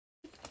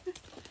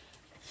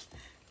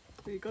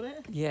You got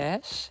it?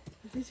 Yes.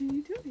 Is this who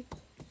you doing?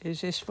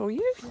 Is this for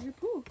you? Very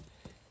poor.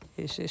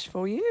 Is this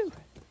for you?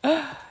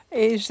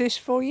 Is this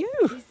for you?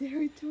 Is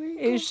there a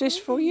twinkle? Is this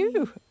for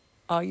you?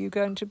 Are you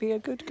going to be a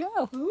good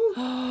girl?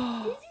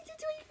 Oh, is it a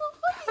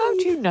twinkle? How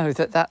do you know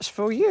that that's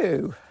for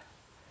you?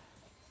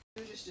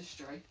 You're just a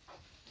stray.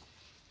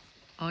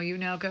 Are you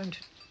now going to...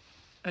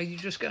 Are you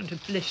just going to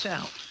bliss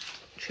out,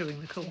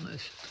 chewing the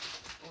corners?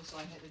 Also,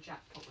 I hit the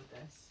jackpot with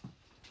this.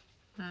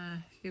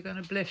 You're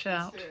going to bliss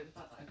out. The spirit of the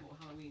fact that I bought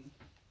a Halloween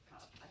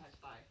card, I had to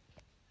buy.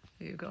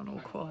 You've gone all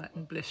quiet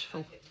and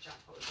blissful. I hit the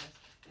jackpot with this.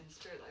 In the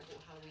spirit that I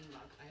bought a Halloween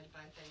mug, I had to buy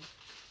a thing.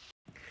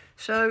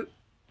 So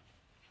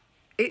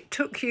it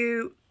took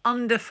you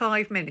under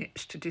 5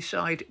 minutes to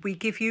decide we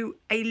give you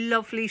a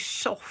lovely,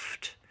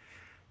 soft,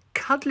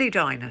 cuddly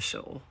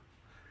dinosaur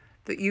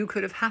that you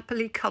could have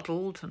happily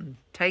cuddled and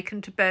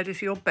taken to bed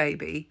as your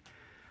baby,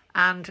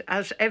 and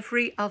as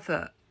every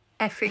other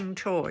effing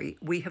toy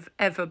we have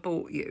ever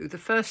bought you, the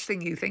first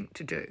thing you think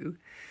to do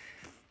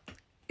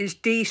is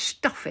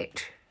de-stuff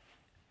it